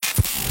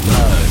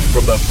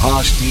from the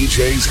POSH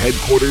DJs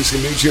headquarters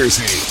in New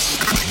Jersey.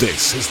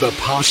 This is the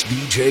POSH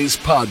DJs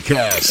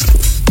podcast.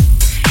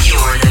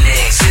 You're in the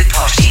mix with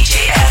POSH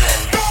DJ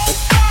Evan.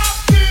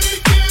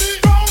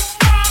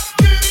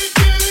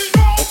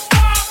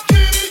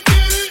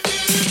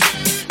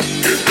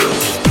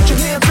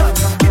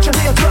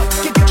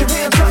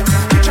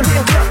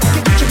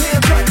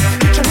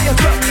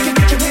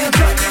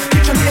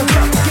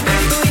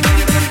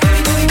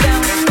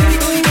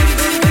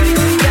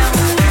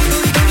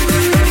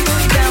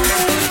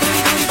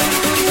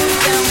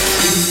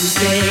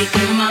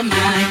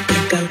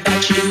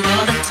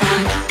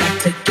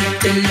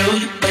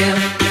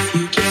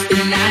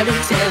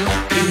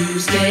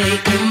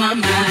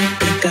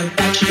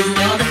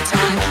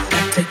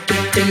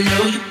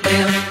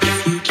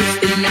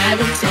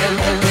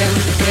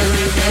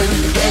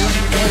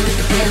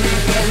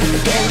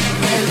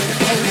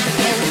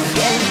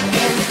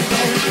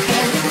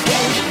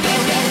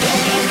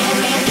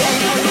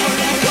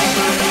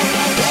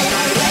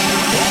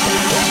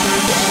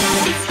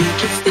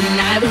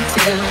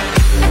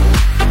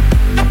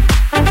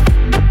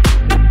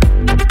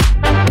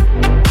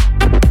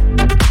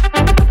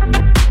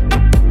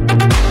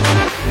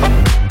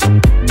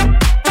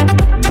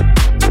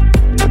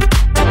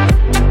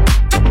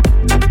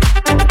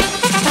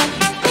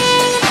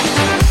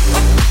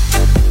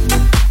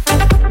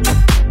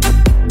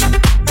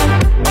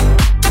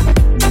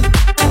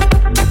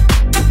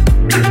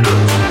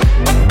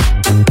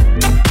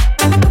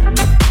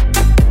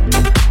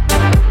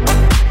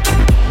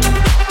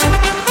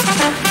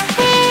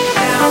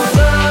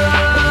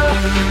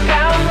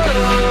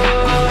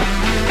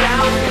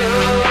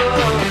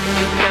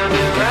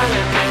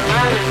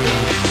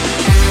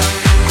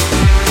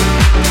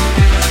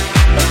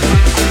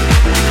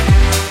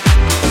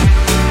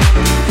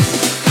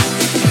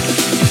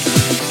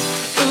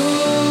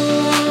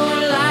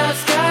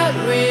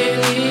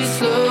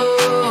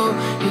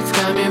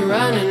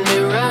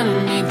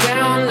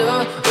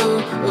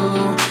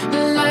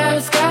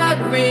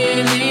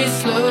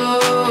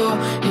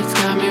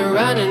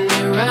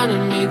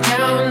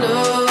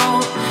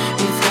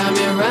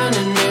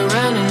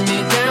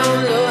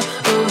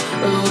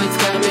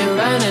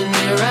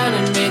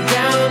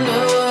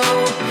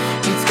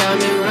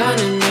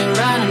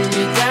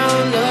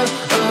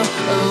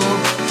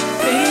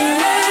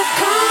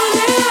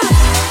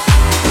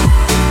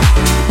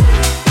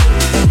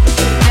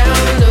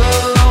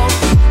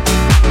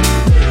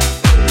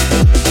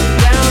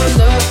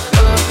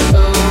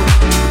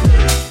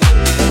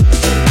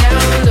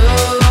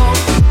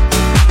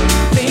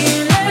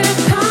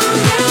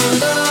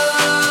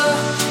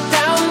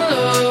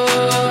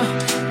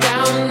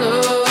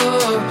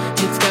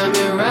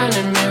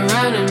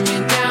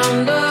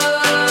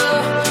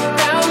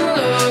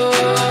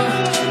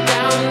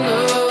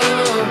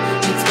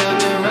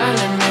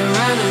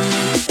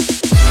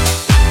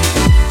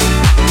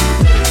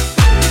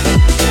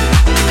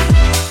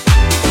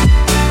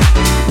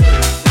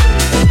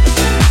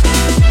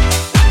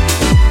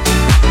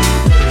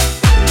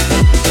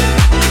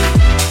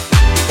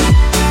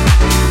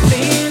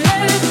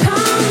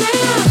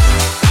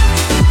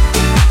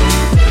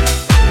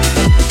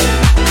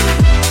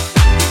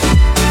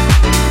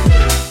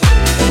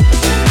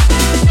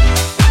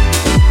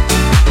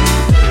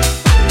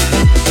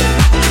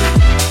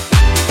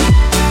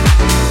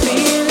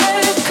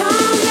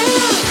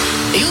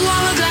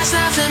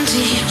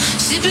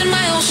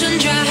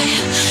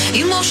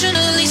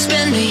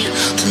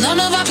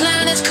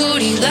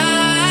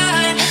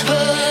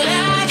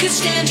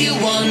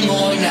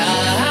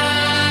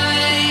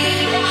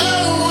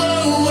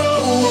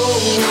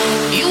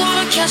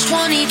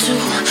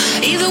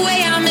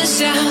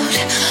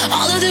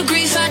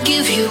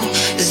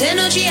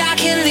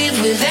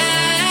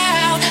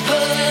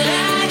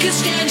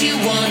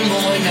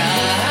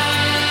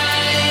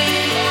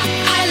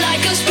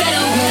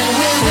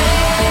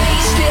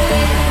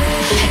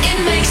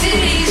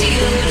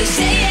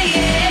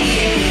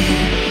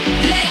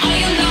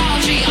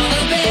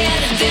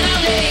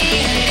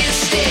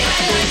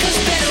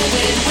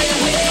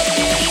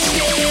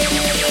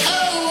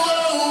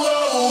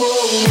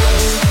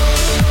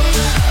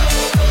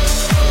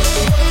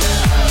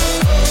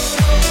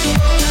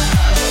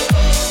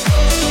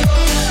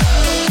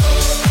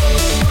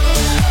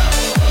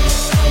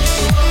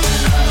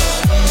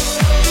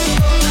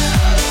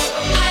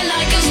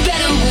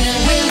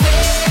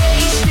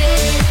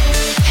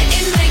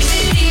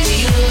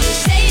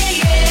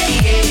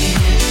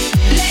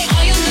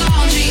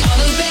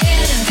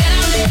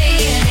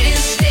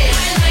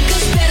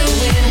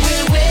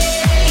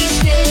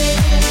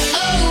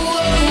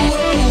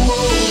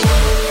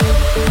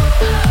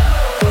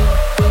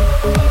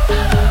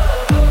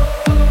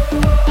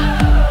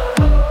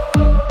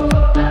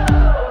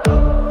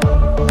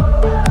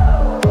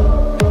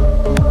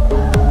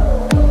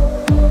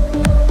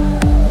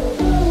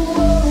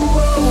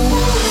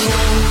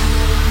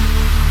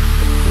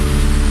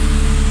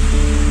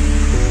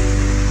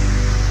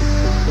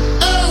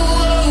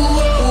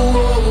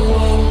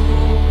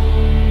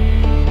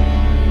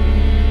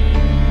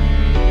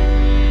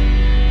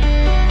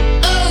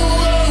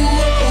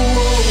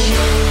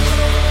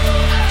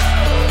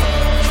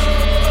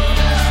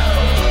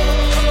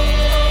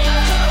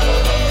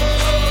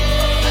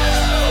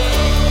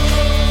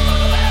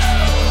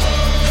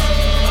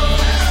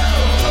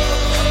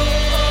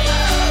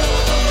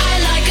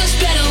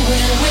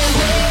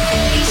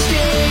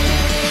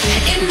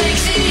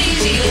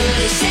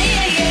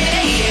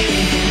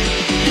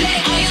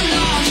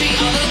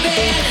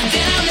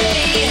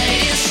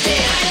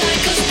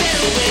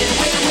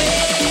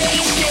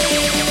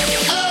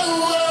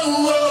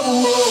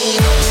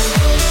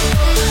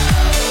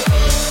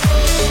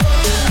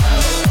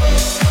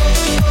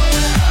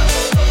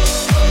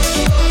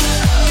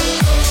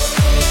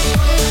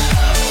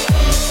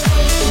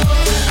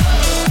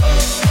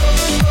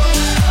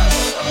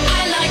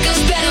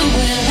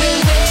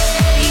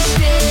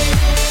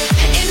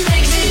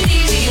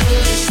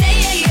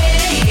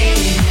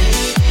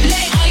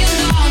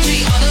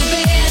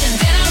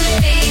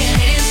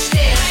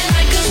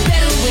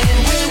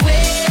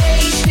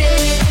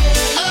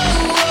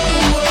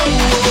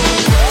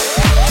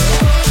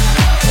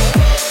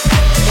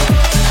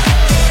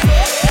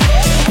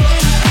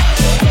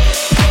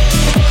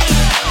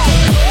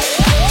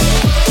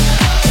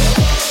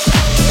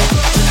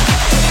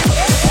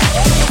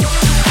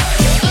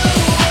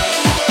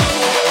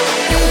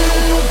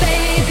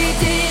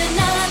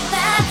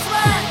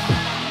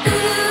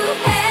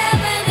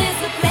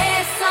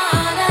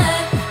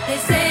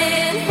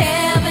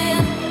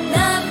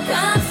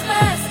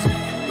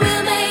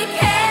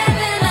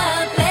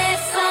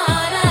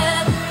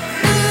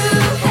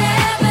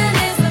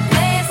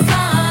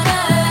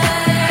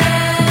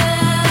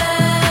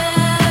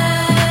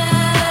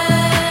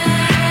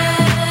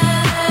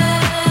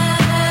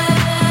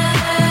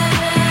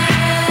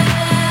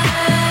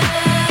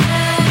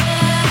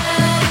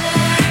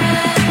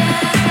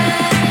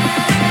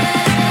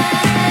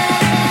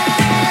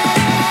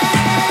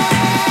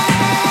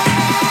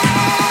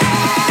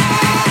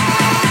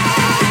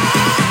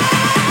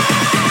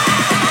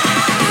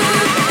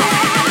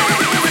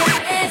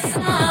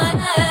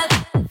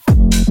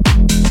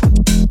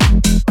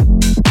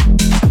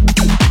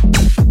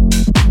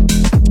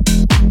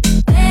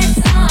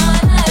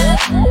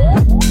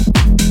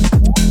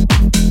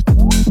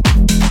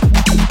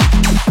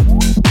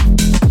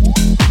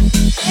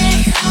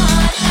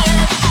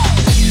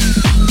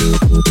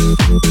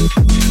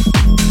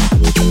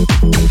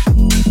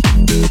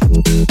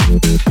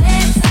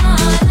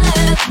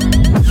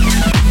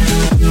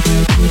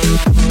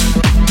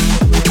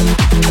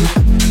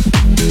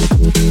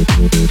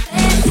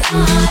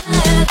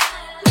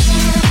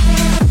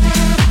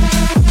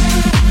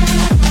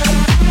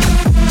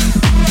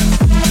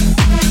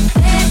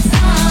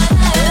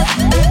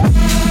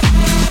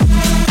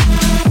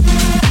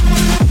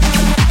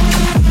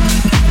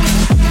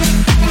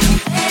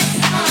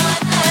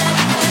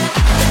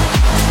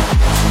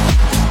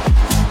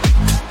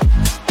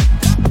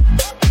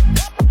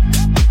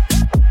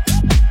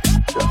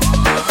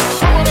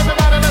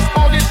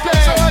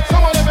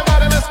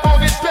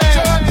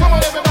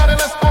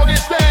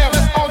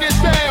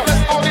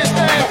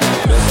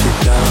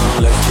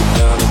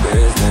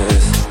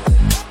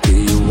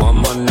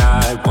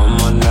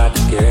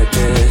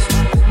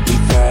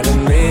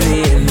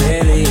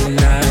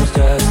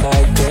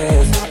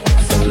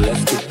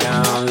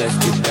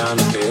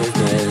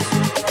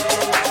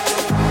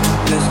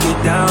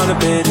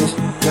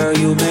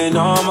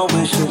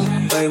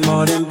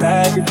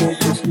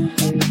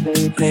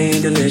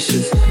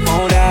 delicious.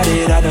 Won't doubt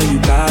it, I know you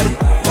got it.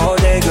 All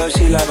day girl,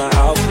 she like my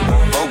outfit.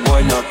 Oh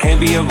boy, no, can't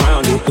be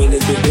around it.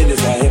 Business to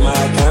business, I hit my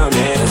account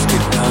and let's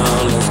get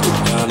down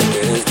to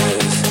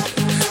business.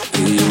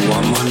 Give you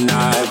one more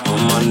night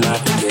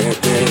to get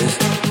this.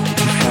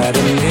 Had a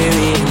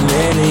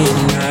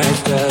million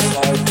nights just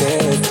like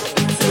this.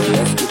 So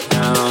let's get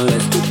down to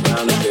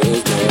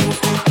business.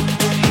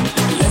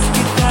 Let's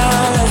get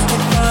down to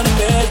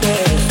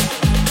business.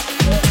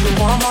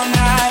 One more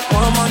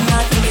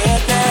night to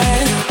get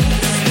this.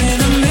 It's been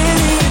a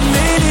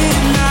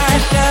million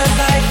nights just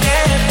like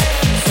this.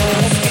 So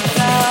let's get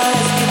down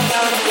to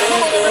business.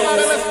 Come on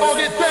everybody, let's all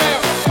get down.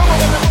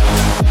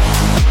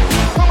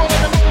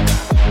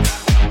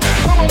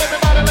 Come on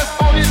everybody, let's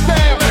all get down.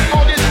 Let's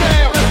all get down. Let's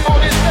all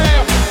get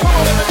down. Come on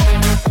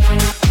everybody.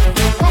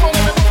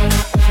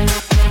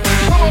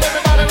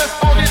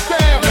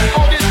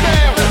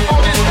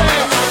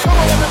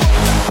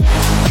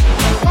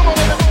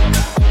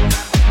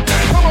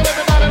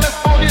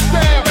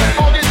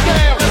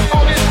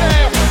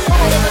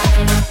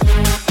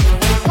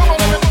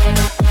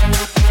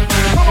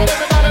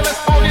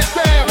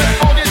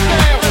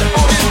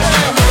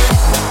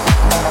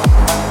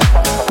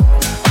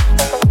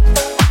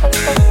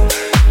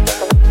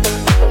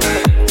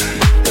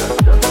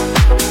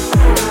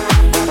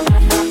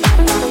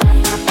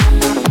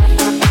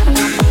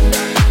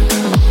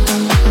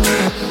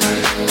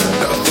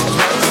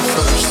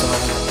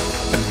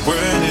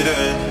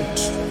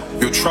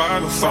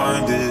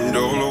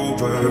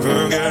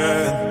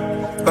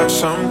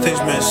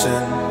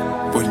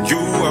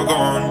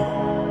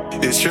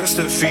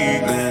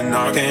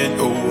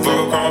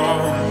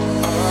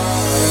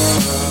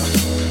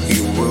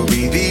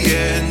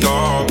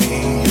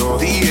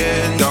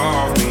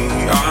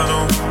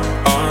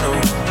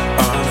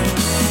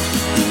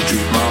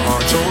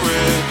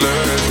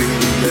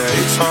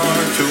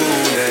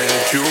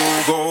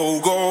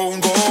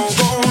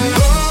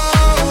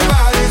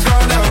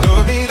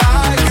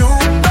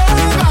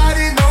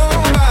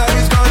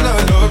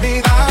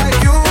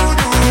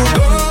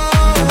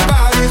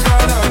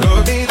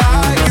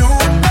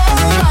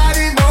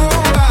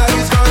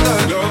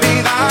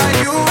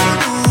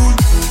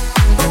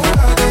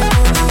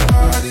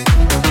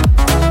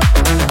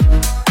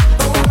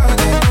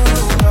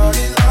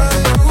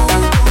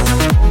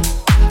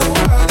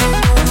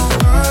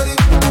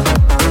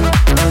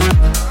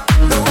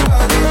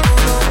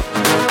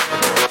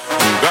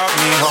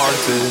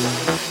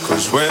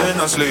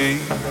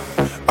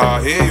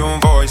 I hear your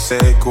voice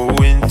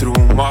echoing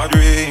through my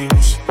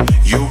dreams.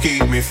 You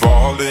keep me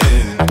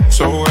falling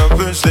so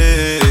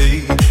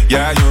helplessly.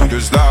 Yeah, you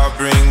just love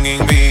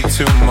bringing me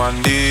to my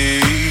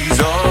knees.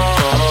 Oh,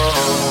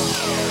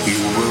 you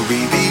will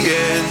be the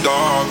end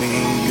of me.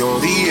 You're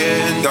the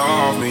end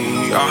of me.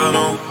 I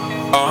know,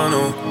 I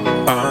know,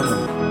 I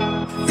know.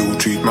 You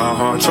treat my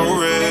heart so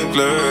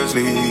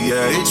recklessly.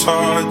 Yeah, it's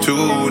hard to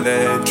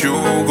let you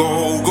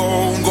go,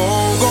 go, go,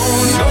 go.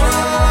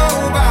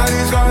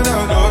 Nobody's gonna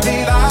love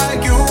me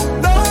like you.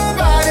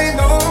 Nobody's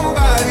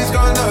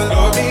gonna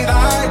love me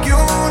like you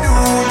do.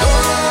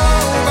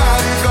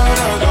 Nobody's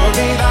gonna love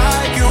me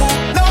like you.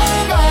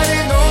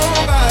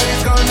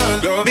 Nobody's gonna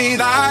love me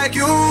like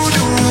you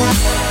do.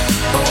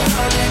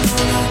 Nobody like you.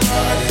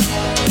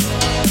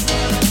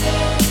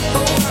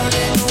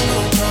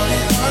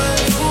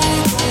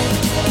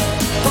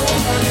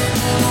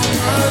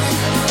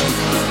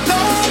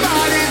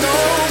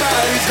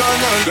 Nobody's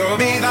gonna love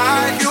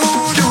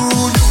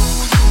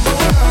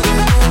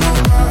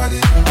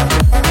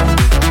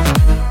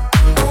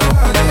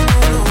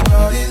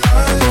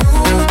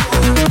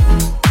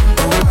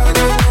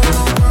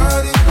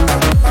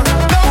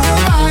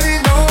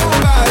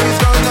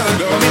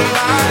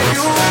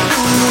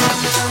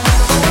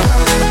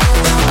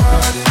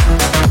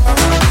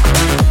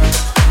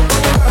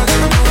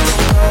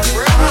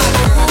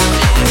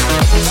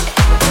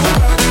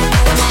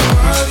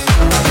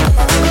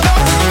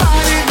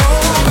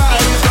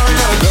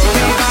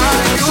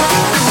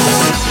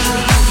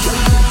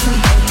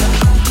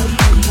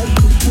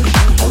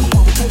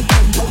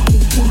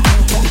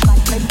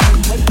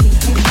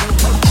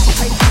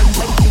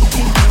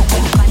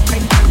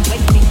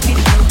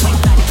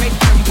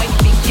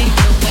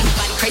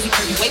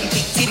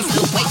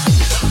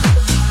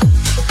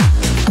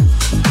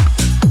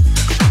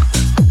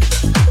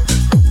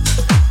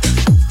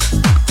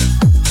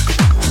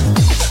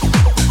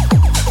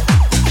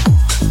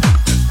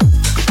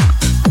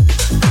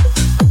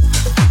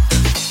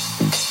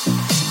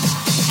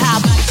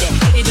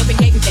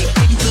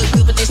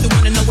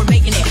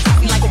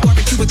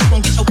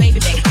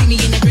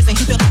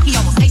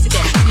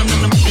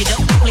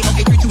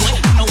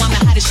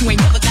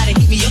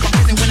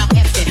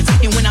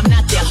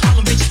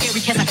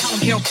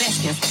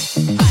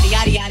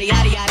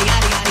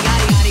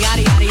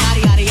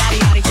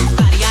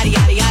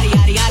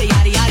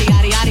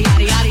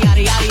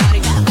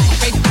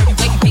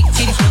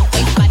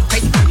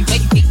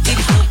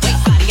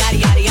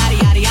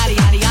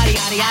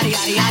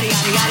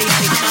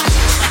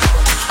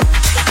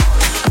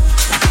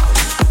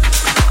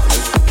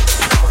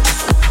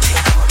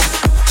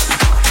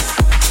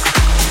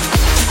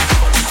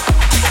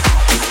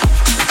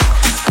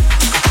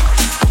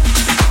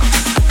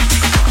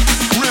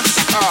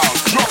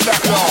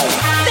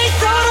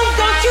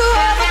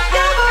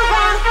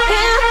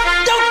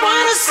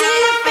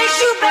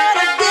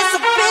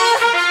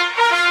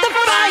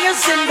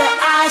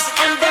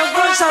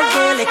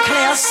really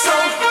clear, so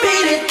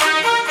beat it,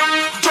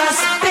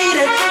 just beat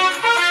it.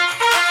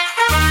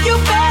 You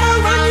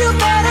better run, you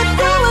better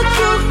do what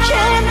you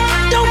can.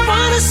 Don't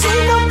wanna see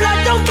no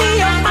blood, don't be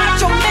a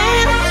macho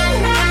man.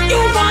 You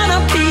wanna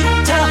be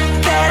tough,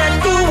 better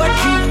do what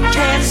you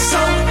can, so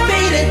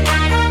beat it.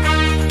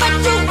 But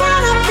you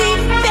wanna be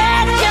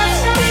bad,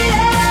 just beat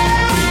it,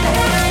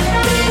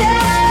 beat it,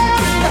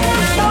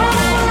 oh,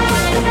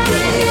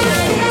 beat it.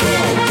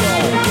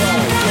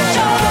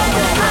 Show them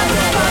how to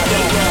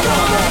fucking go,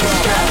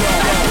 just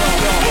like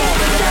it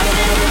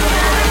doesn't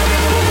matter.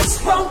 It's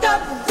wrong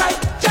up right,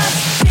 just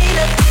beat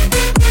it.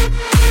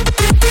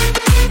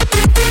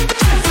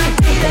 Just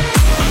beat it.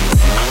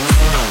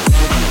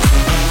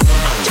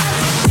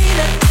 Just beat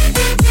it. Just beat it.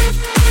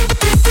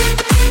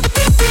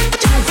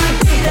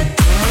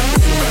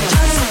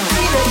 Just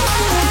beat it.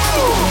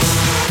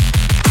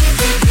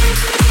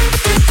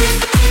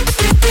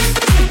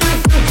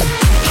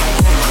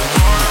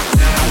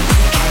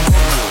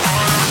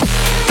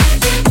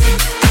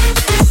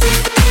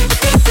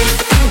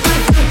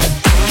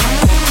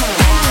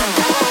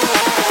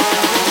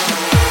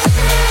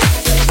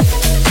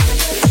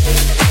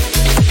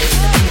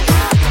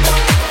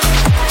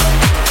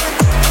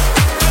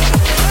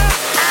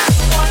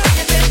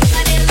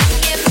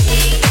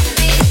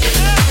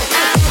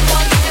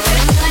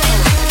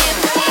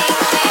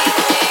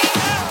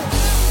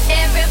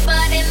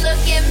 Everybody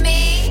look at me,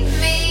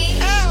 me.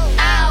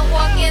 I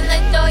walk in the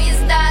door, you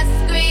start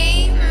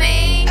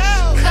screaming.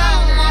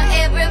 Come on,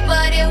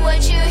 everybody,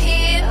 what you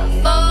here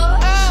for?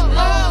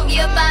 Move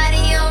your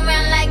body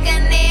around like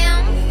an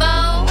info.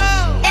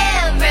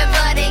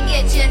 Everybody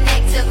get your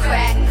neck to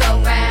crack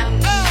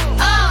around.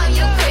 All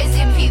you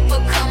crazy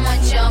people, come on,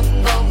 jump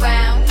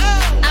around.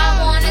 I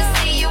wanna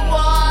see you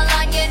all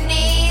on your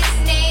knees,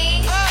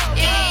 knees.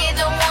 You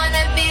either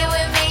wanna be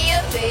with me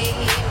or be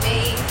me.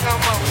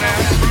 Come on now.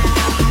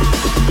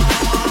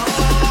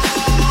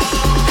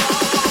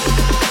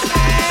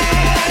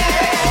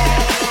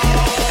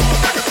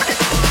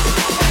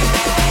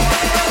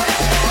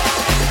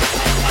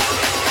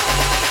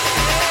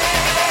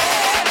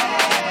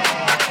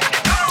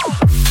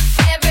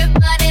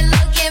 Everybody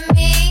look at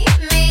me,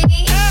 me.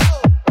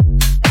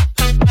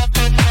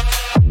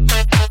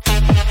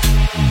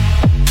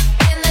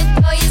 In the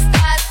door you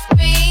start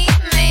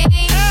screaming.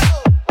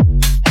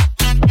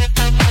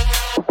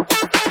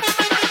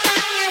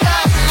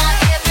 Come on,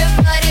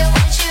 everybody,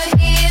 what you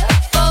here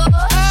for?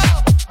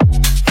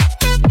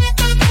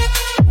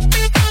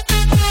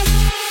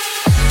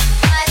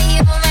 Body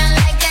around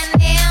like an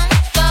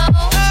info.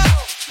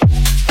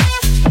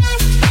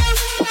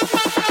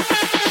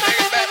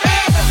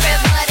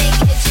 Everybody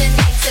get your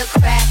neck to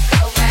crack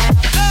around.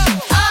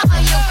 All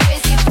you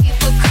crazy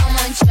people, come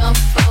on, jump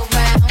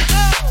around.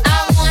 I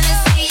wanna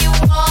see you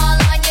all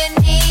on your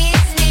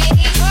knees,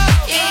 knees.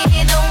 You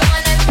either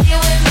wanna be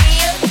with me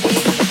or be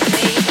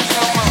me.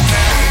 Come on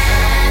now.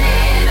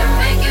 It'll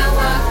make you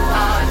work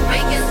hard,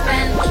 make you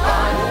spend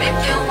hard, make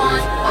you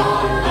want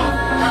all.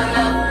 Her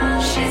love,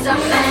 she's a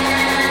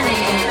fan.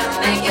 It'll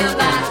make you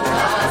buy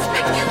cars,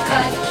 make you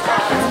cut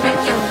cars,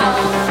 make you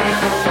fall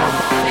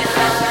in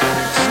love.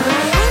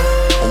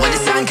 When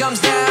the sun comes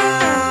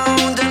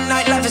down, the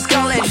nightlife is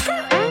calling.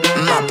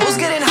 My pulse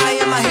getting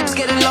higher, my hips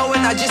getting low,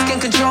 and I just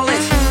can't control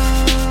it.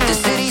 The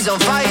city's on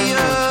fire,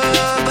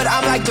 but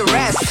I'm like the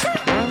rest.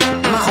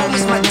 My home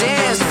is my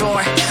dance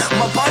floor,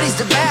 my body's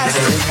the best.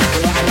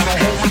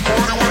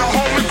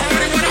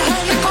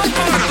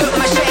 Put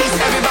my shades,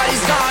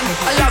 everybody's gone.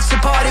 I love to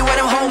party when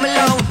I'm home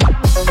alone.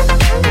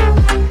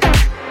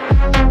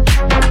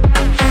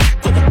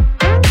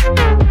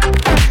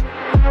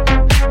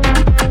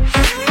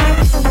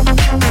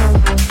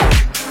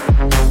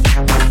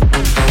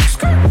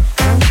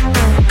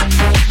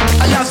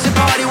 I love to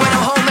party when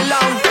I'm home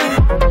alone.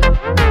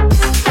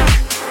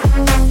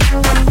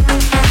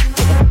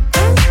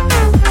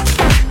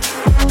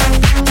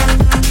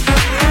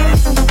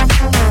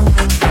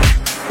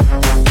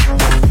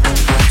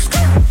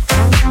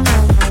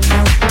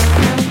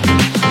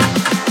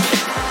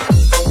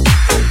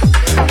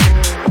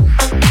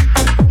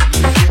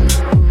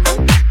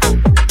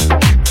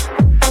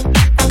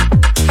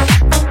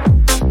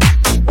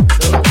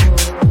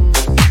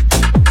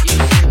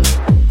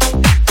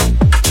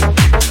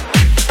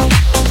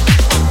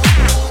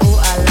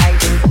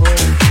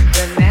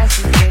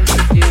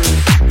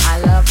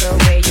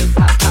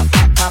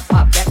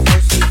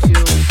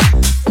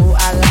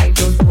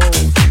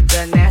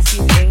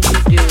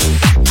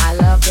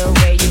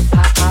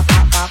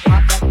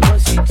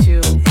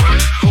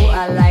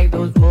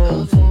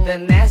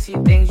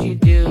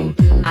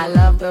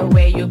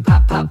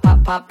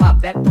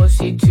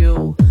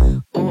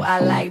 I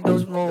like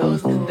those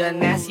moves, the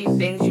nasty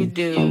things you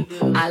do.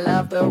 I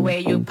love the way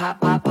you pop,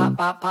 pop, pop,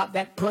 pop, pop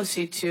that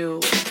pussy too.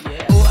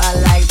 Ooh, I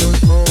like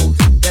those moves,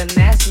 the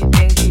nasty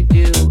things you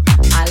do.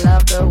 I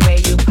love the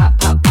way you pop,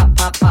 pop, pop,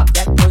 pop, pop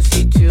that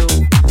pussy too.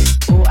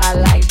 Ooh, I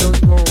like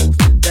those moves,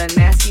 the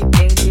nasty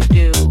things you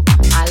do.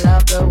 I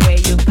love the way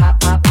you pop,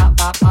 pop, pop,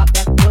 pop, pop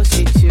that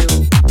pussy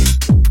too.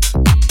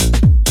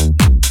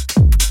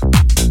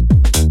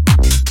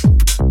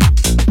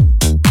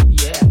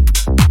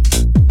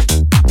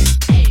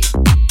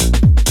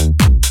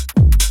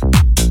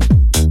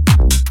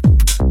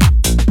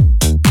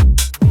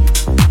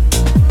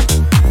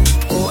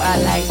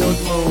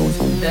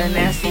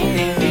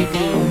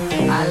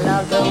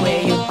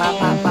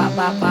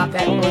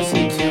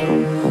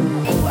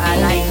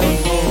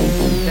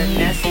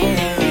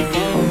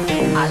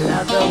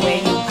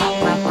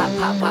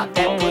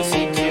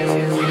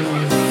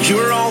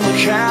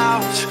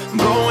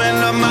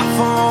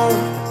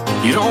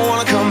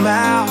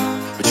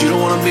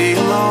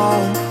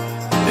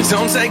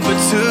 take but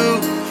two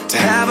to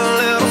have a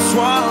little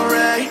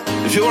soiree.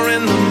 If you're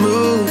in the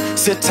mood,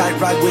 sit tight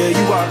right where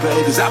you are,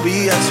 babe, 'cause I'll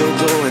be at your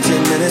door in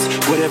 10 minutes.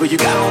 Whatever you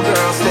got on,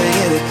 girl, stay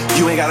in it.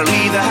 You ain't gotta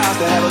leave the house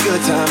to have a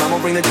good time. I'm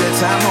gonna bring the good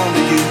time home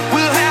to you.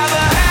 We'll have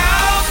a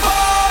house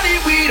party,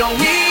 we don't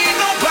need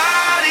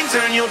nobody.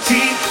 Turn your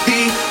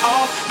TV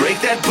off, break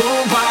that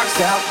boombox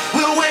out.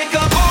 We'll wake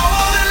up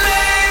all the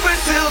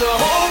neighbors till the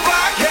whole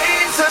block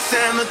hates us,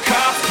 and the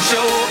cops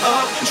show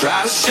up and try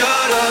to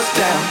shut us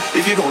down.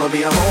 If you're gonna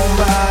be a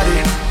homebody,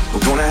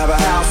 we're gonna have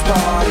a house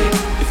party.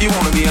 If you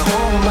wanna be a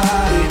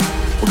homebody,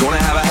 we're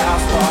gonna have a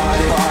house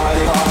party,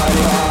 party,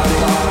 party, party,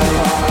 party, party,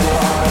 party,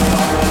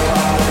 party,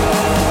 party.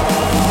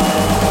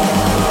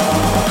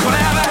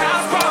 Gonna have a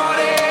house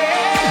party.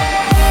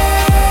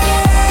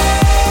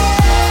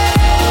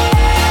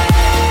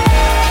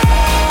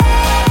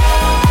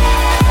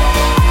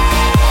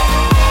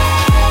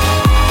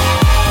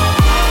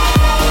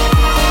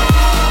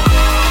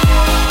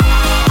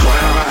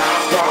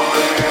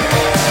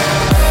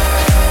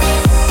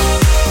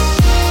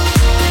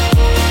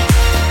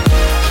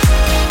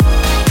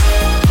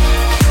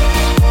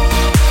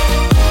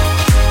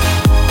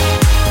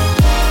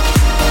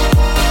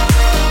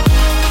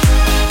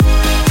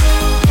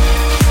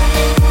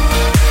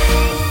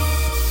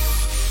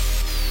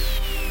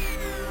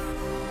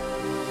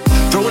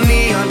 Throw a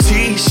neon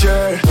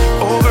t-shirt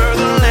over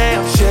the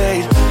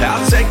lampshade.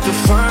 I'll take the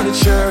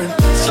furniture and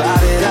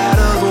slide it out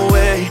of the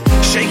way.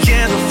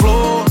 Shaking the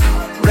floor,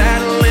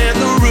 rattling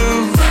the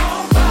roof.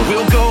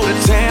 We'll go to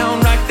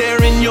town right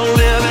there in your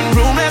living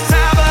room. Let's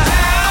have a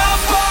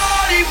house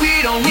party, we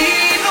don't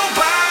need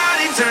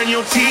nobody. Turn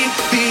your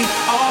TV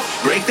off,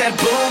 break that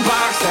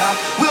boombox out.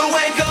 We'll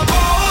wake up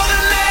all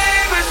the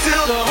neighbors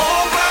till the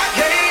whole block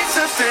hates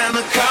us, and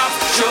the cops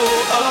show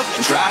up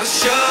and try to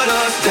shut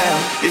us down.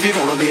 If you're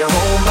gonna be a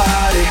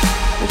homebody,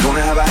 we're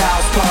gonna have a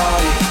house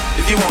party.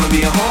 If you wanna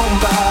be a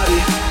homebody,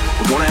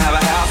 we're gonna have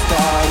a house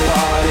party,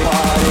 party,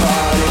 party,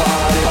 party,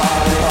 party,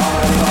 party,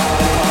 party, party.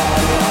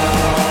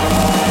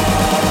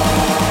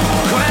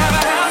 Gonna have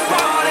a house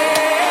party.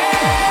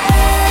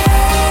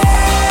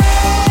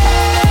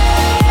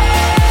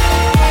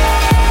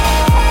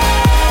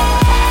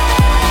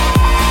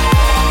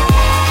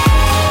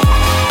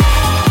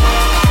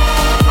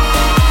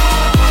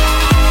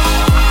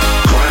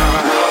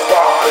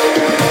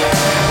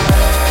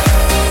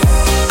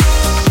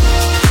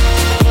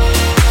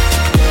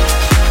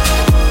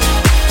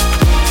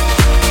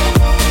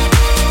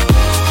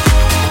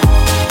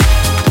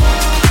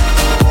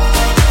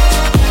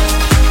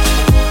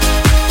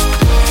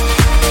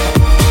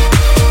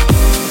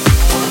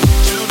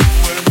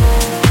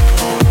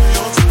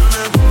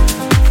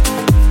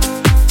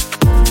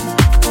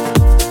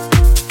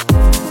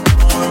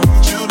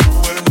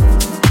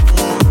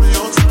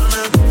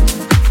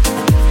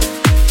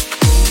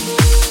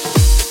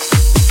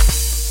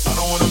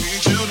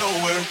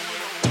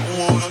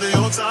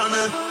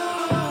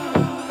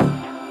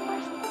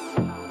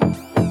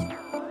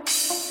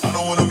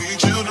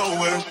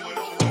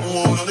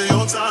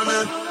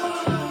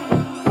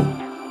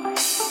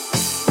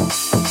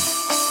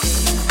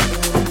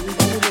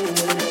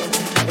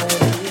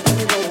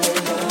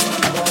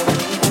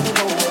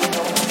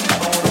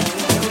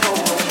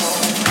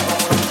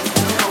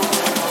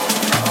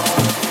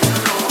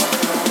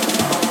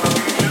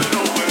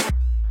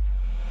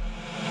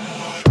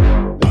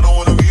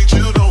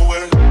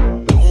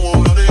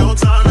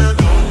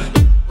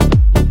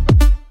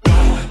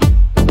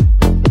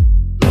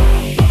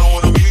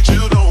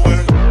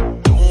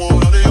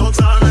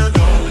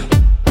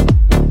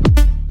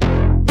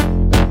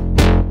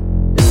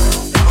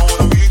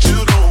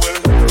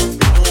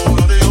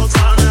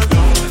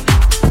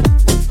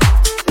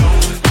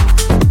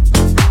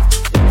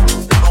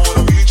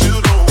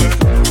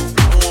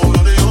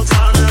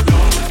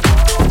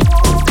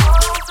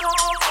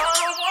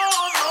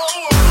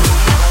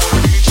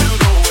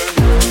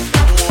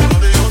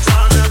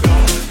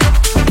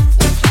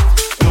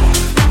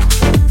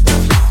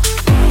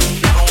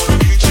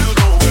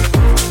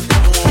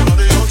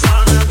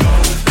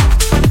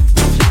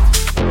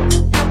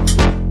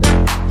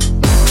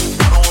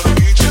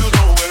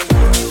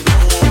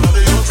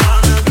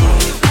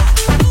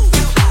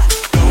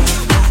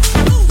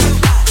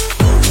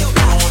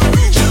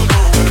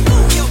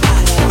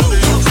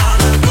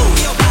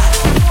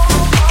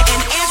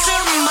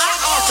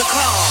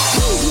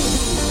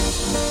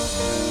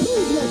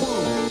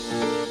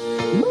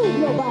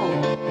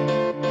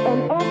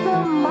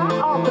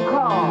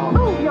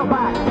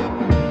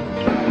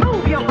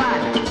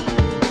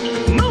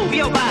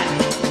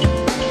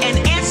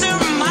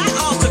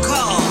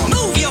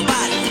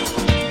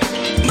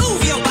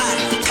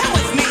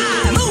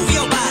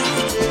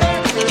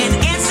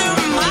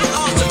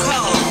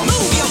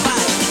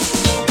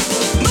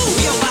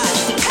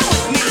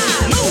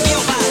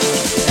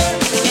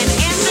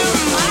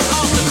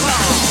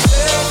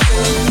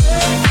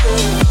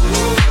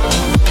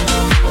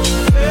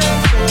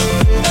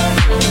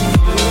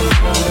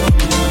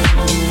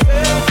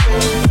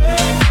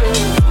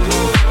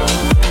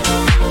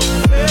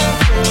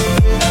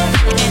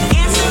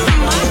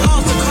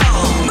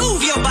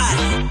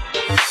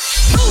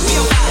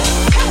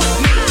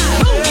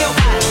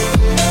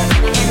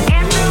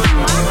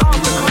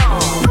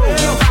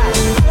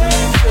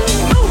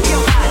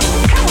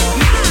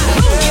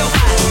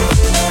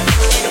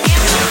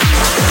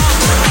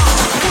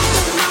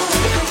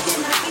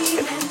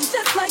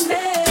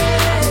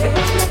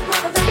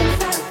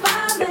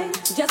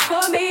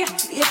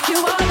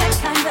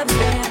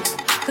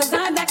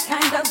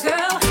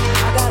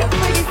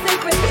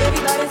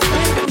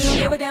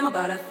 damn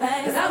about a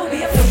thing. Cause I will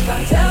be a fool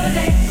until the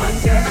day,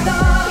 until the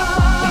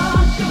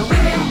dawn. And we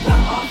may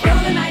walk all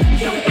through the night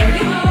till the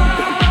early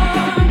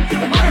morn. The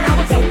morning I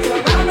will take you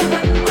around the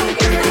block, wanna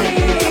get to me.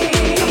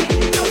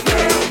 Don't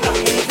care about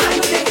any time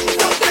of day,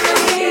 don't care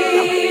about me.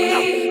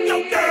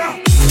 Don't care.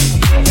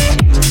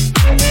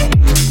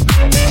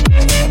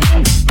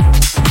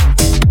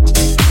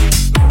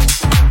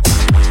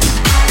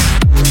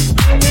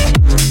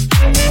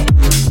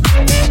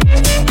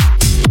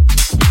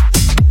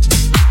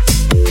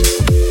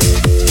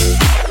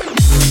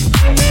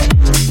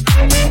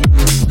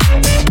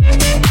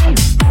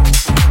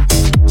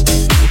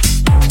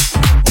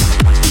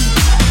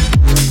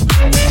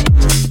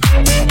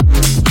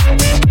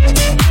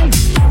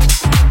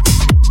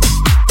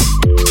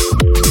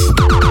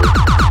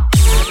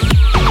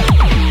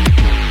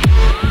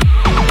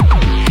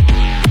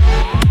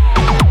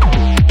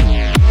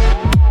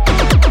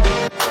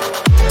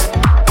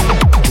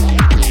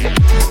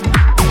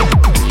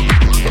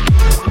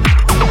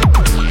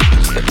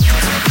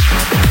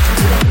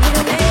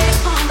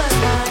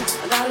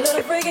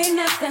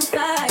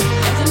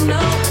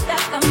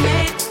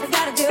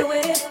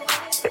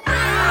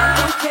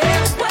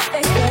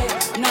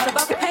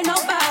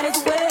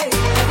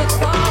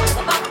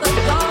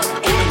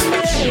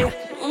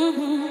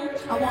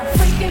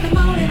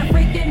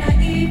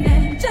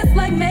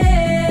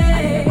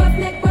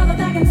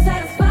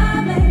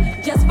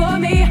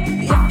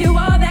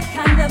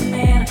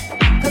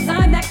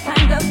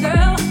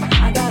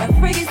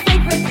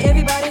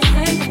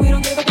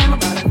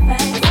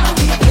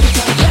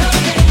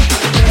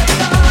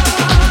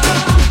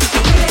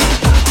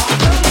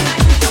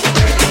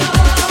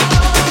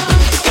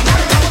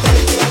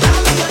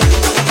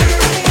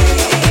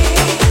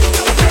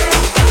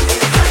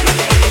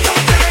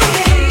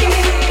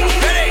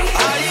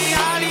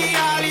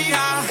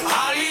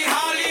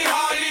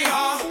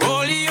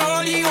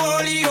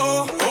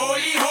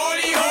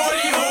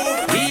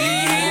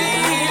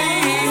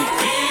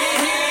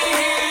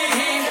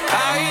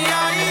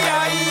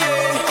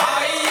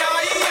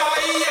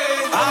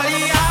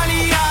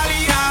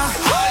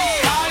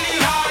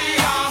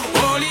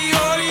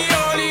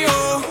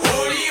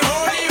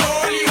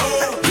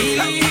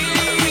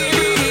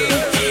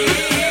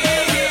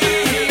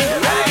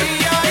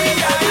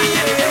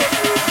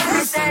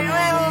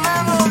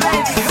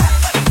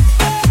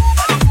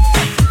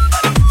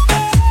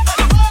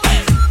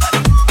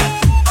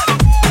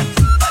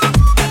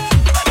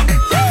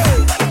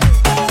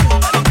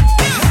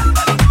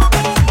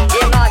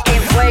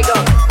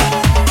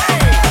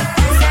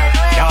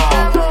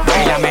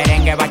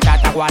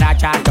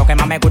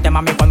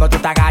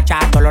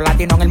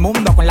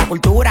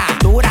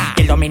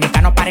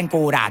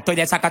 Estoy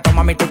de desacato,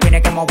 mami, tú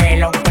tienes que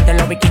moverlo. Ponte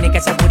los bikinis que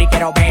ese booty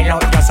quiero verlo.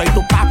 Yo soy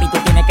tu papi, tú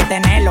tienes que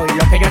tenerlo. Y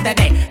lo que yo te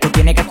dé, tú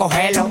tienes que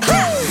cogerlo.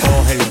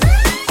 Cógelo,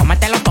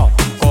 cómetelo todo,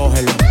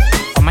 cógelo.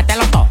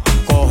 Cómetelo todo,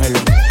 cógelo.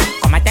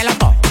 Cómetelo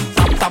todo,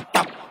 top, top,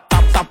 top,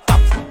 top, top, top.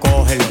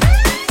 Cógelo,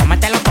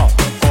 cómetelo todo,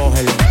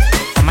 cógelo.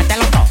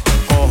 Cómetelo todo,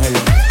 cógelo.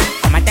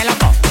 Cómetelo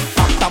todo,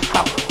 top, top,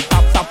 top,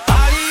 top, top, top.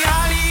 Ali,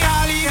 ali,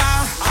 ali,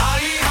 ali,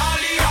 ali,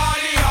 ali,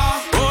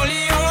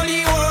 oli,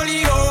 oli, oli, oli,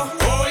 oli,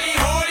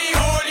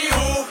 oli,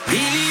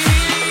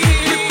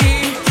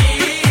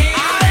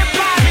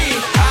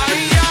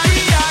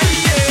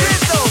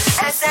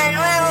 Ese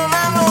nuevo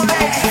mambo,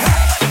 baby.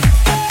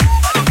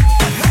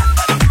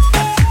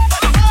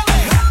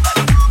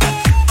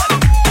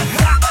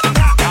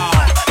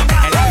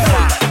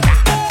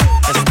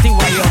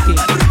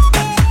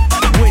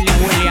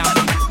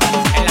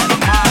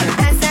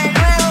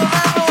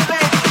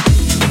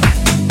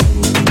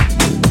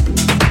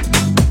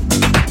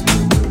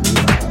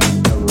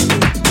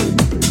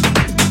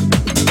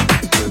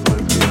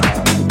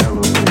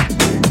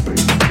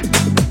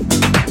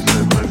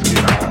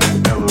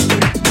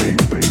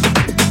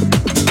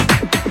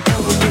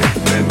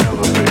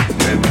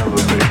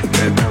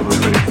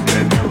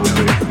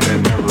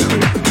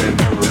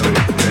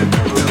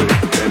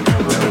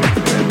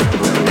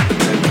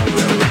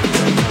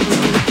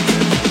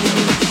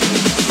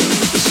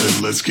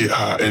 Let's get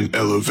high and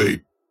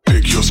elevate.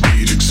 Pick your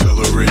speed,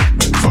 accelerate.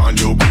 Find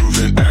your groove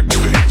and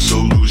activate. So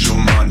lose your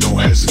mind, don't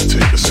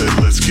hesitate. I said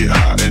let's get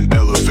high and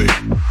elevate.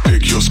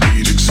 Pick your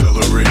speed,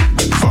 accelerate.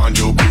 Find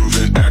your groove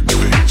and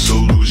activate. So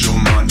lose your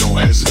mind, don't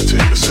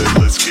hesitate. I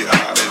said let's get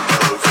high and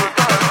elevate.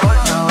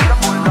 Baby, ya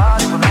yo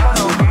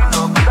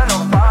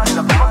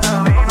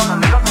me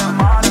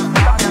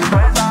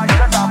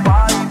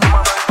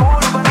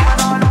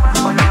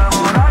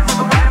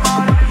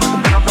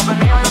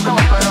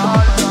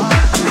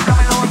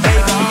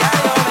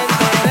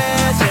enteré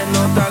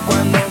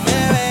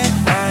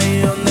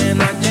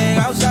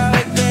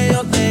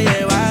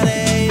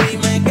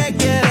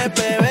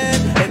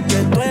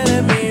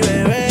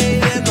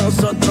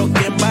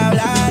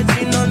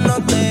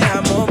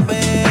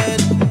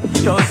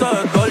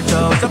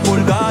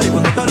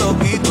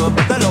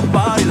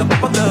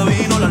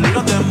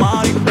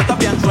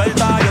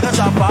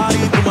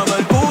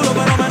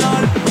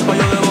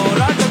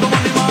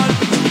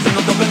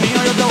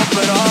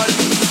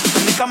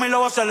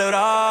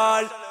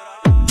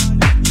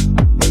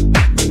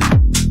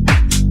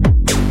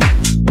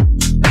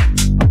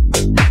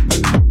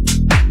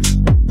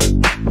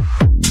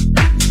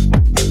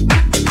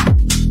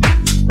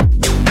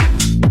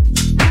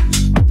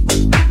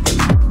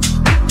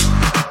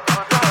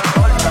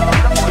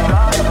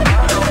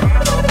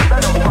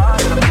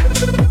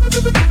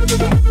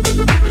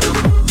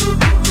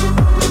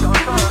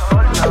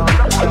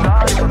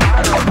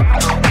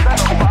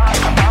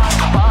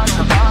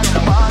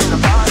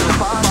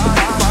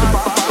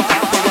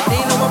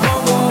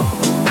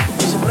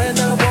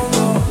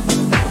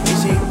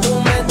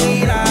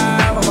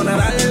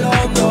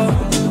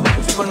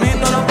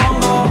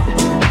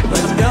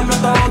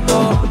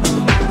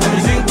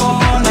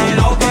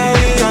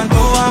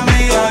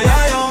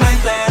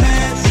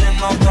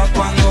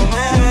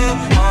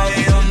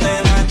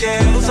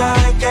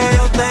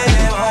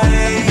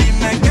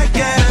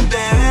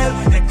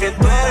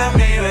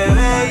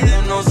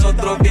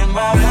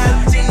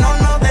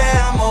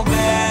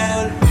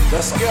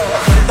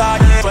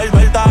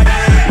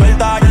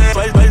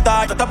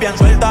estás bien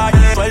suelta,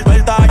 suelta,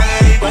 suelta,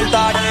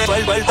 suelta. Tú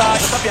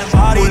estás bien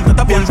fácil, tú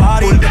estás bien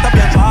fácil, tú estás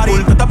bien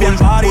fácil, tú estás bien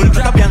fácil, tú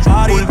estás bien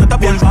fácil, tú estás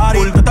bien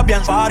fácil, tú estás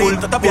bien fácil,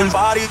 tú estás bien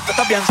fácil, tú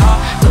estás bien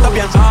fácil, tú estás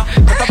bien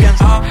fácil, tú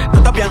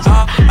estás bien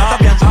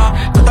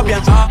fácil, tú estás bien fácil, tú estás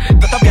bien fácil,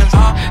 tú estás bien fácil, tú estás bien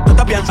fácil, tú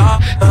estás bien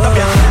fácil, tú estás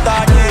bien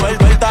suelta,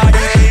 suelta,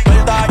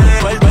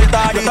 suelta,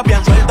 suelta, tú estás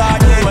bien suelta,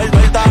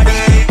 suelta,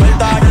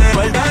 suelta,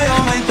 suelta. Yo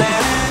me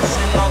interesa,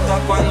 se nota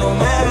cuando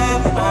me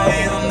ves,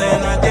 ahí donde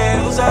no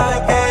llego,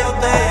 sabes que yo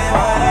te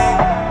llevaré.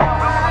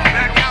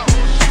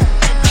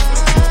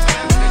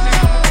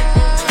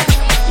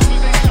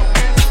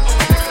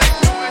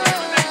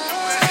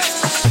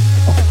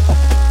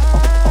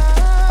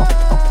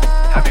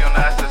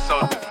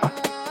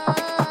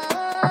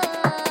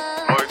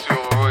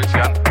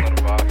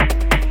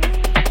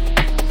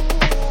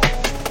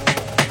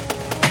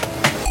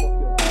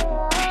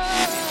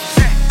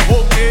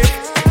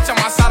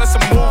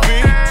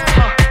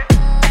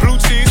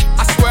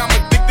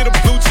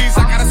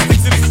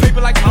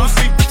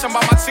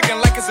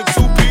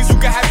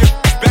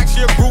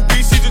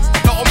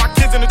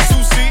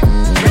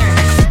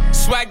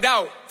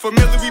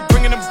 Familiar, we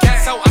bringing them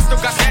gas out. I still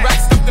got some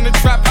racks stuffed in the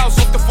trap house.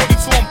 Off the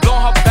 42, I'm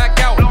blowing her back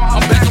out.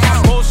 I'm back on my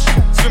bullshit,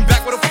 spin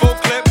back with a full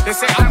clip. They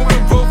say I'm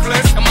moving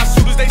ruthless, and my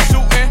shooters they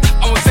shooting.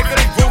 I won't take her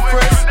to roof,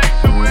 Chris.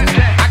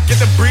 I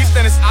get the breeze,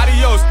 then it's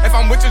adios. If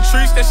I'm with your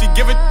trees, then she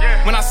give it.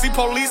 When I see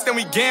police, then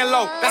we gang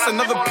low. That's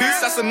another piece,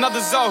 that's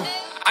another zone.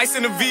 Ice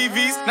in the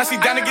VVs, now she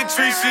down to get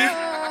treachy.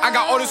 I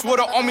got all this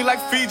water on me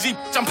like Fiji.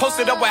 I'm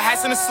posted up with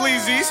hats and the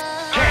sleazies.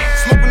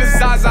 Smoking the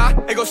Zaza,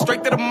 it go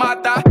straight to the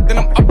mata. Then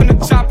I'm up in the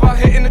chopper,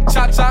 hitting the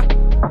cha-cha.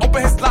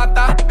 Open his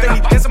lata, then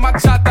he dancing my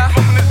chata.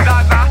 Smoking the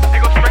Zaza,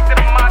 it go straight to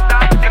the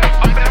mata. Then I'm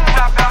up in the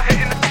chopper,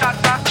 hitting the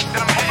cha-cha.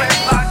 Then I'm open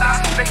his lata,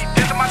 then he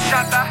dancing my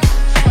chata.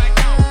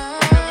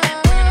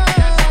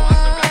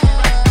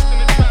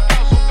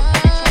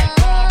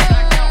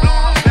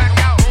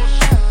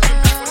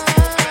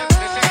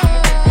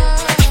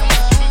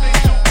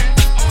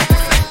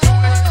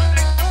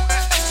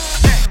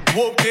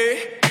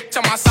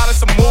 Tell my side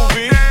it's a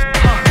movie.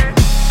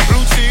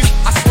 Blue cheese,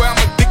 I swear I'm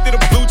addicted to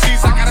blue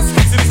cheese. I gotta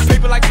stick to this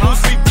paper like blue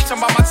sleep. Talking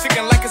about my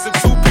chicken like it's a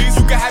two-piece.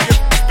 You can have your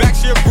back,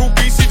 she a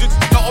groupie. She just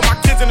got all my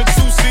kids in a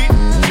two-seat.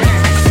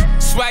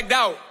 Swagged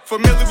out,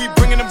 familiar, we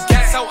bringing them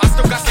gas out. I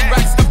still got some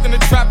racks stuffed in the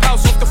trap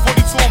house. Off the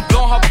 42, I'm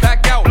blowing her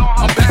back out.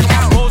 I'm back on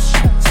my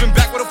bullshit, spin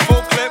back with a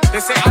full clip.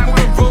 They say I'm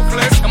moving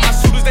ruthless, and my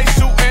shooters they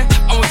shooting.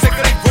 I won't take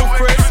her to roof,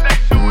 Chris.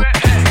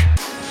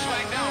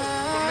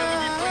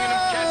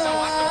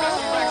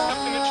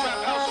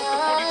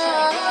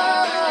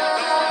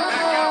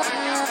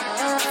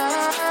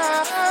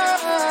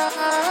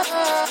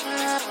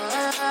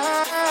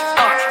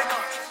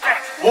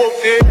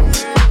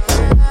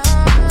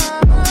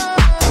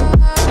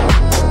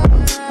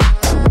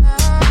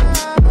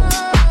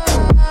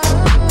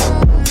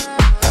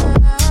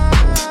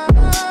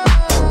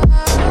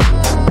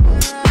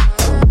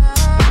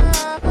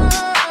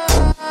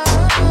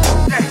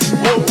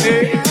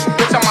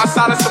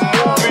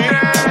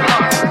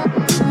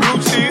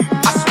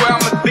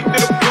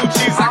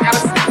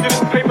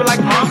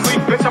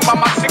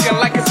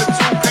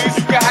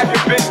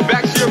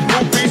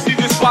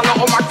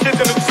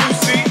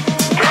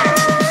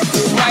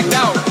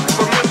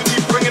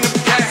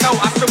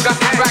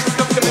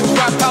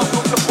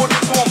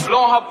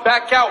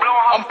 Back out,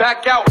 I'm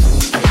back out.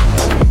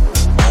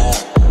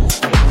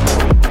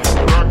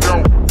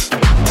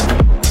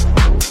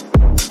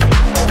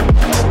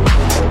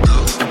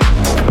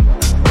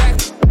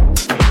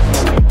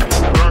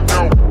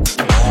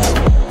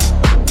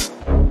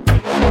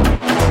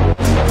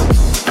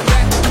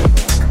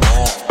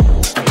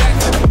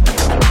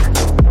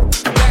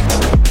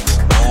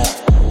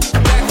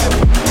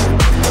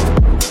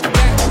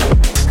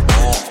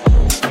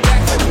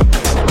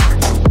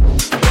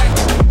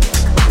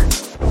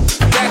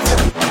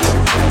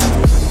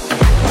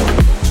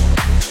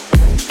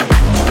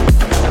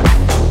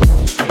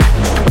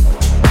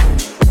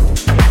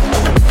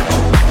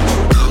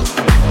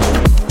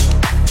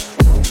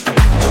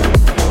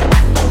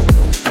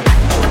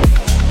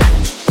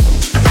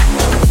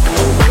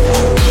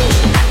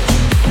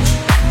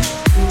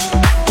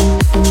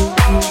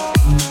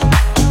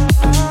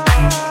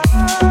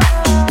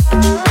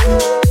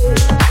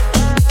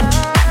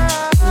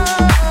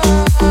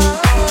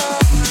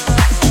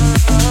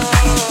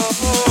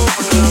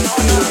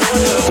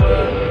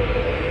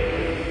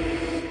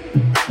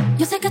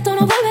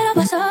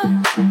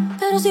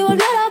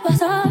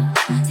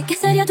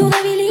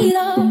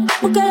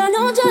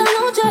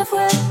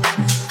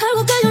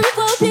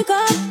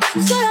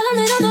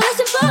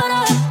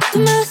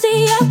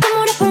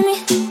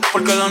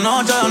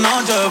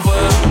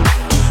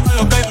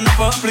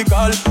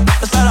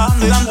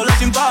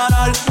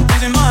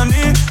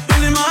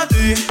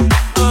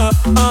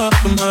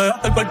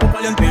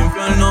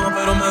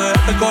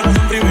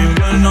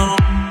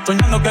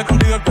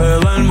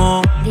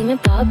 Dime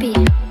papi,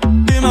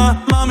 dime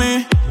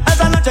mami,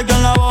 esa noche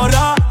quién la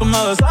borra. Tú me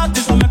besaste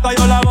y se me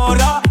cayó la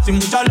gorra. Sin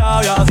mucha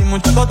labia, sin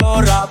mucha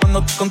cotorra. Cuando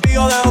estoy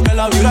contigo dejo que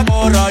la vibra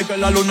corra y que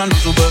la luna nos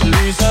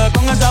supervise.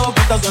 Con esa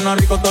boquita suena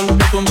rico todo lo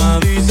que tú me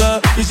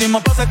dices. Y si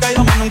me pasa que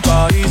yo más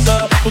nunca hice,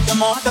 tú te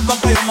mojaste pa'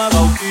 que yo me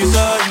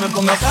bautice y me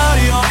ponga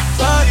serio,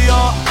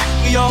 serio.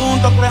 Y yo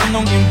juntos creando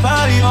un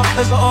imperio.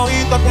 Esos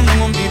ojitos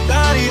tienen un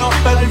misterio,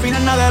 pero al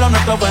final nada de lo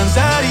nuestro fue en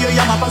serio. Y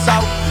ya me ha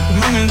pasado,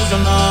 me han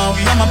ilusionado.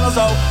 Y ya me ha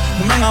pasado,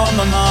 me han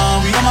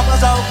abandonado. Y ya me ha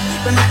pasado,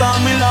 que no estás a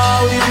mi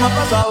lado. Y ya me ha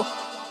pasado,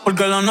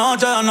 porque la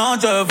noche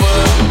fue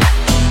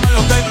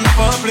lo que yo no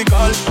puedo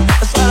explicar.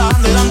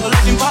 Esperando y dándole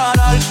sin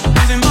parar.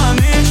 Encima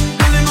de mí,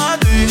 encima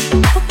de ti.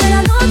 Porque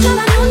la noche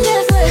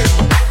fue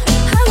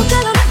algo que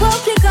no puedo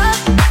explicar.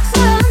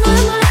 Esperando y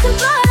dándole sin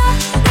parar.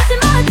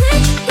 Encima de ti,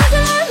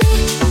 encima de mí.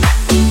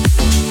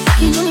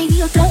 Que no me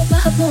guío otra vez pa'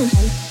 Japón.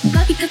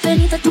 Papi, qué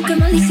penita, tú qué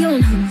maldición.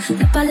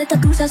 La paleta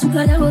dulce,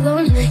 azúcar de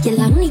algodón. Y es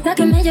la única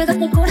que me llega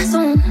hasta el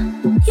corazón.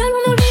 Y algo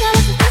me olvida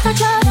de su puta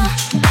cara.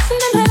 Se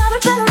me enredaba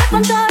el pelo en la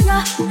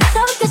pantalla.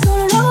 Sabes que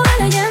solo lo hago de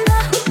leyenda.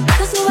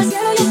 Que sube al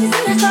cielo y así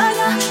se me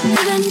salga.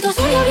 El Benito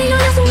suyo brilla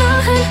y es un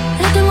ángel.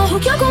 Le tengo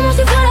juqueo como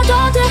si fuera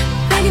tote.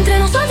 Pero entre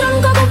nosotros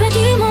nunca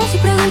competimos. Si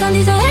preguntan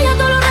dice ella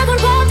todo lo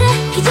recorbote.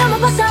 Y ya me ha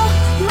pasado,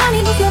 me han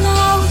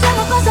ilusionado. Ya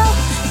me ha pasado,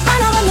 me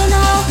han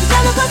abandonado. Ya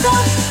me ha pasado,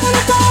 no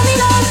estaba a mi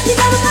lado. Y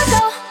ya me ha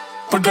pasado,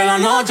 porque la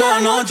noche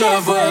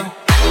fue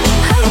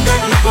algo que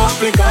yo no puedo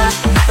explicar.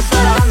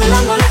 Esperando y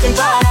dándole sin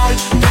parar.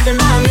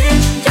 Encima de mí,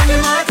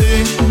 encima de ti.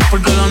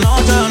 Porque la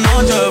noche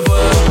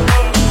fue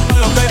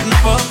algo que yo no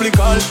puedo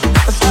explicar.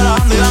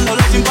 Esperando y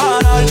dándole sin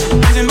parar.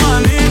 Encima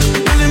de mí,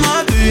 encima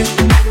de ti.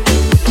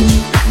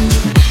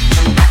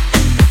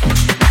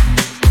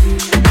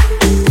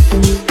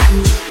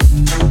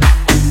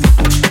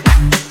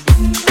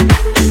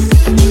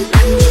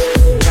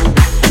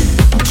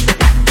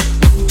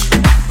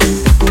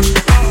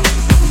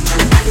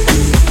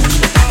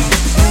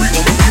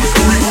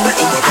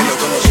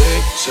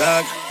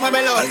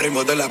 Muévelo al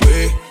ritmo de la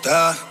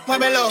pista.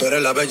 Muévelo, tú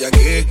eres la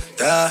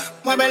bellaquita.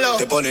 Muévelo,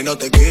 te pone y no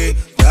te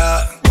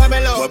quita.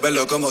 Muévelo,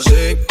 muévelo como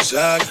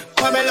zigzag.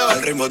 Muévelo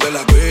al ritmo de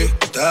la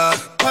pista.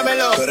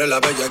 Muévelo, tú eres la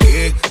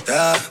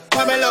bellaquita.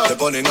 Muévelo, te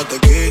pone y no te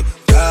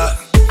quita.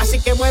 Así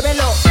que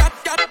muévelo.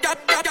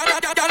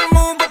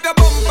 Move up your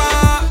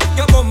bumper,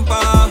 your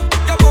bumper,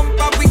 your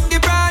bumper with the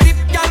body.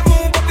 Girl,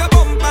 move up your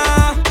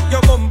bumper,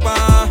 your bumper,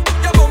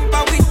 your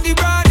bumper with the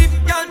body.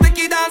 Girl,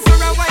 take it dance for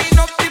a wind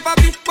up the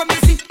body. When me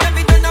see, let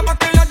me turn a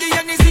buckle of the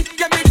Hennessy.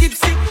 Get me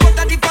tipsy, what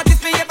are the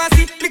fattest me ever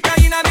see? Liquor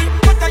in a me,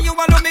 what are you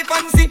all on me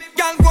fancy?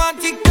 Girl, go on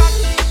TikTok,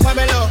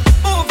 muévelo.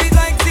 Move it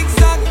like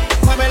zigzag,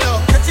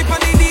 muévelo. Catch it on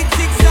the beat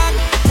zigzag,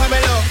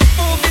 muévelo.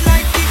 Move it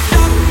like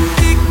TikTok,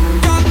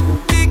 TikTok,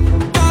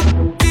 TikTok,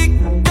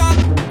 TikTok,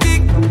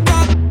 TikTok,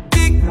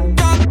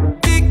 TikTok,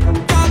 TikTok,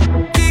 TikTok.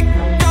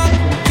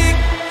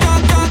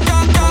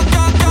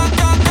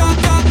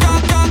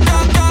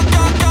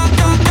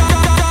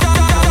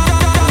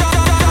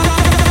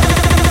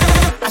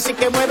 Así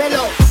que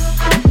muévelo.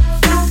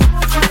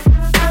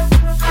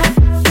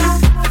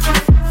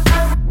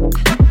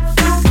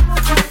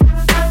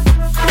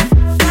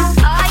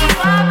 ay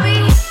papi.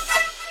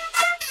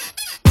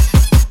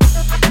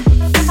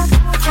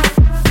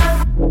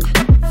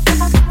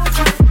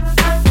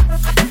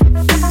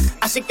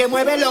 Así que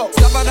muévelo.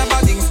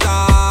 Stabba-dabba-ding,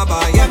 stabba,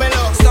 yeah.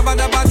 Muévelo.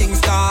 Stabba-dabba-ding,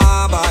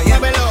 stabba, yeah.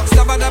 Muévelo.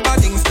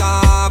 Stabba-dabba-ding,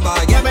 stabba,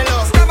 yeah.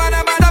 Muévelo.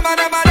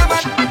 Stabba-dabba-dabba-dabba-dabba.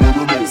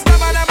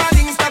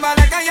 Stabba-dabba-ding, stabba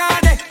like a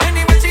yardie.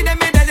 Anyway, she dem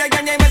me dead, you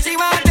can name what she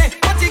want it.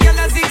 But she girl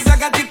a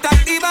zigzag, a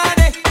tic-tac, the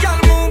body. Girl,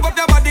 move up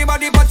your body,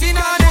 but you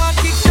know they want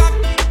tick-tock.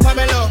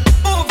 Muévelo.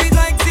 Move it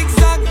like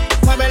zigzag.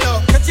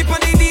 Muévelo. Catch it on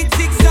the beat,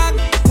 zigzag.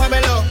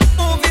 Muévelo.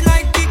 Move it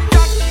like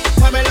tick-tock.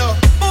 Muévelo.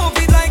 Move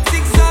it like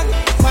zigzag.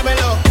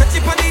 Muévelo. Catch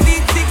it on the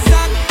beat,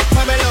 zigzag.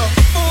 Muévelo.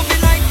 Move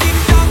it like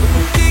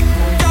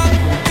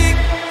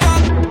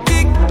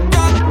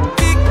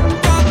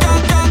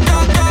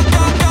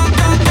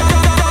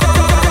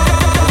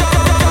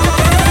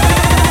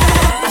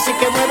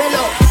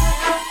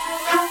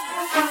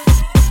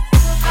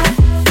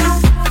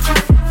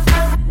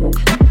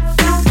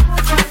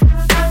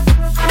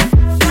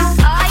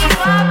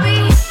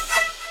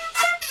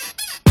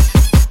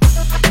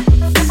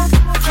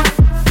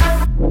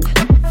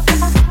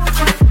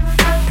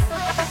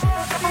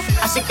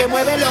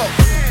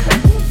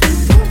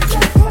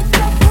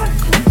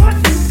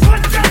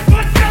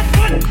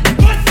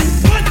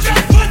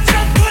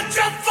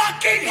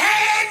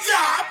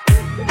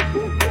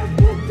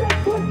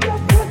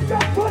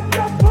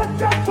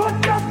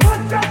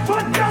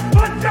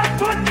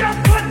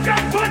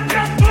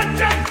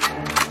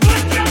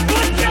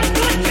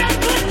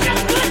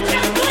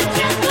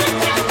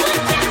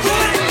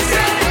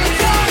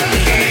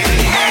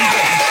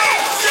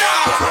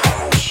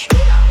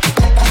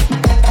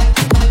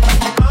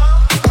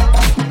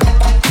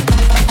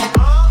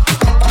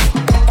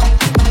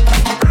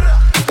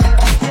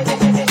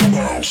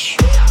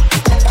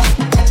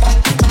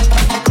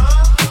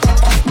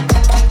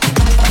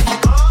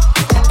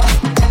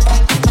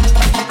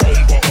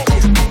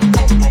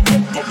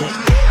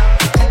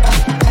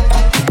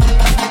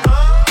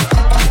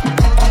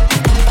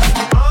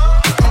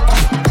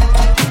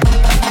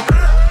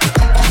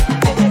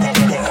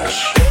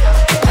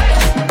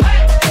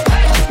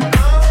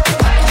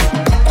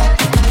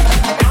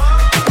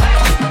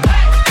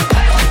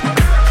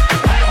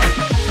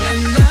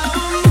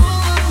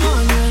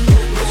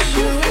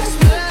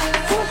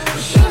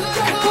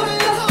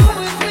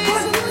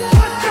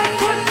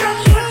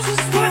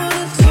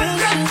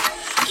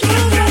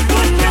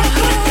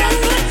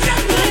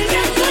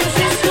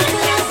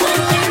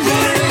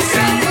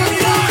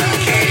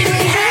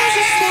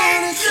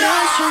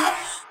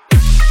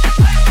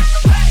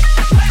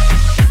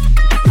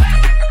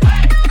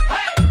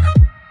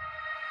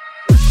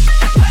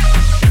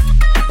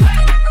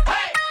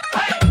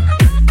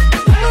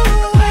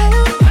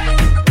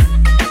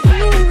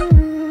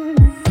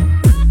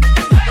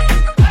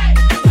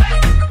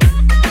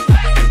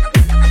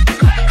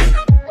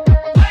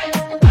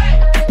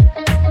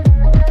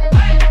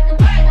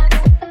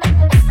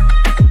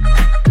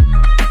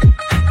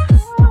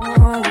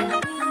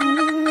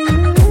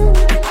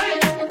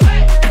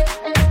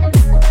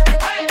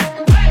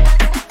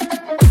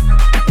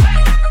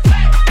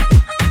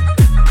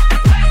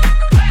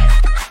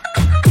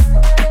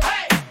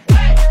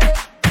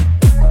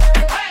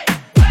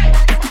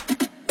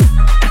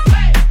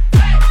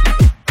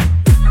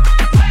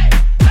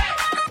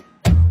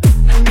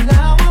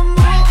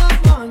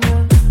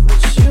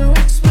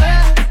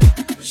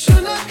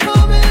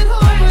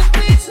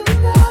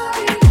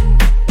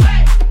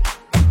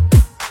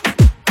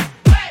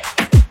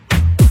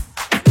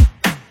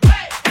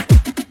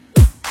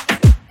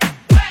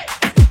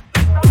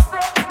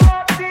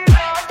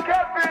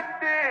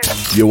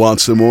You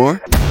want some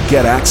more?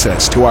 Get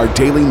access to our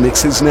daily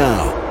mixes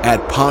now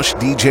at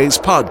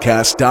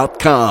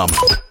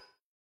poshdjspodcast.com.